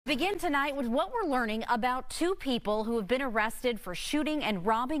Begin tonight with what we're learning about two people who have been arrested for shooting and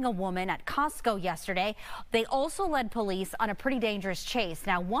robbing a woman at Costco yesterday. They also led police on a pretty dangerous chase.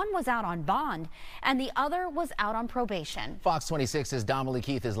 Now, one was out on bond and the other was out on probation. Fox 26's Damali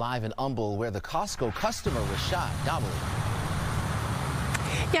Keith is live in Humble, where the Costco customer was shot. Damali.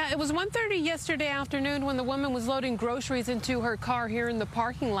 Yeah, it was 1:30 yesterday afternoon when the woman was loading groceries into her car here in the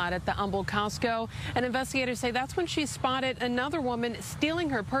parking lot at the Humble Costco. And investigators say that's when she spotted another woman stealing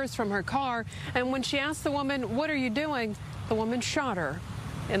her purse from her car. And when she asked the woman, "What are you doing?" the woman shot her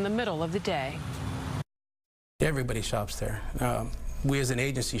in the middle of the day. Everybody shops there. We as an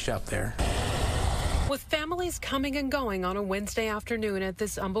agency shop there. With families coming and going on a Wednesday afternoon at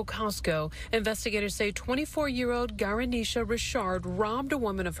this Humble Costco, investigators say 24-year-old Garanisha Richard robbed a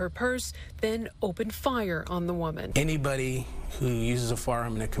woman of her purse, then opened fire on the woman. Anybody who uses a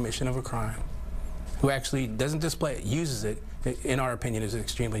firearm in the commission of a crime, who actually doesn't display it, uses it, in our opinion, is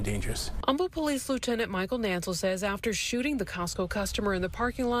extremely dangerous. Humble Police Lieutenant Michael Nansel says after shooting the Costco customer in the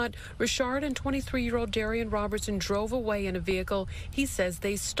parking lot, Richard and 23-year-old Darian Robertson drove away in a vehicle he says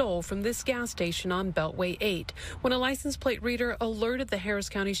they stole from this gas station on Beltway 8. When a license plate reader alerted the Harris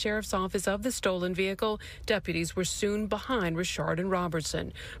County Sheriff's Office of the stolen vehicle, deputies were soon behind Richard and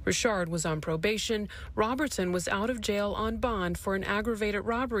Robertson. Richard was on probation. Robertson was out of jail on bond for an aggravated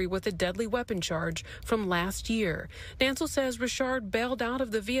robbery with a deadly weapon charge from last year. Nansel says Richard bailed out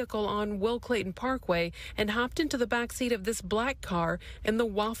of the vehicle on Will Clayton Parkway and hopped into the back seat of this black car in the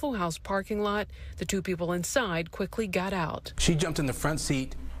Waffle House parking lot. The two people inside quickly got out. She jumped in the front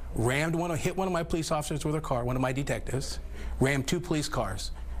seat, hit one of my police officers with her car, one of my detectives, rammed two police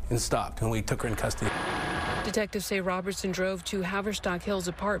cars, and stopped, and we took her in custody. Detectives say Robertson drove to Haverstock Hills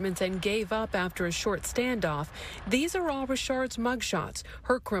Apartments and gave up after a short standoff. These are all Richard's mugshots.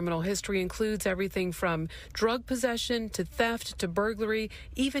 Her criminal history includes everything from drug possession to theft to burglary,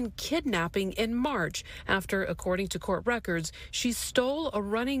 even kidnapping in March after, according to court records, she stole a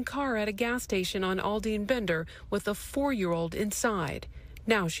running car at a gas station on Aldine Bender with a 4-year-old inside.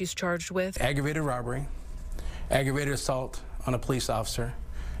 Now she's charged with aggravated robbery, aggravated assault on a police officer,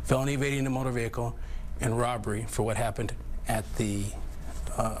 felony evading a motor vehicle, and robbery for what happened at the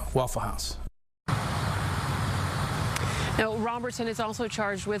Waffle House. Now, Robertson is also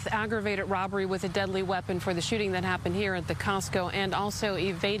charged with aggravated robbery with a deadly weapon for the shooting that happened here at the Costco and also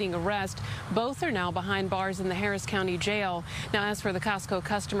evading arrest. Both are now behind bars in the Harris County Jail. Now, as for the Costco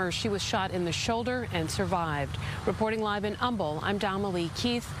customer, she was shot in the shoulder and survived. Reporting live in Humble, I'm Damali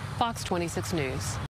Keith, Fox 26 News.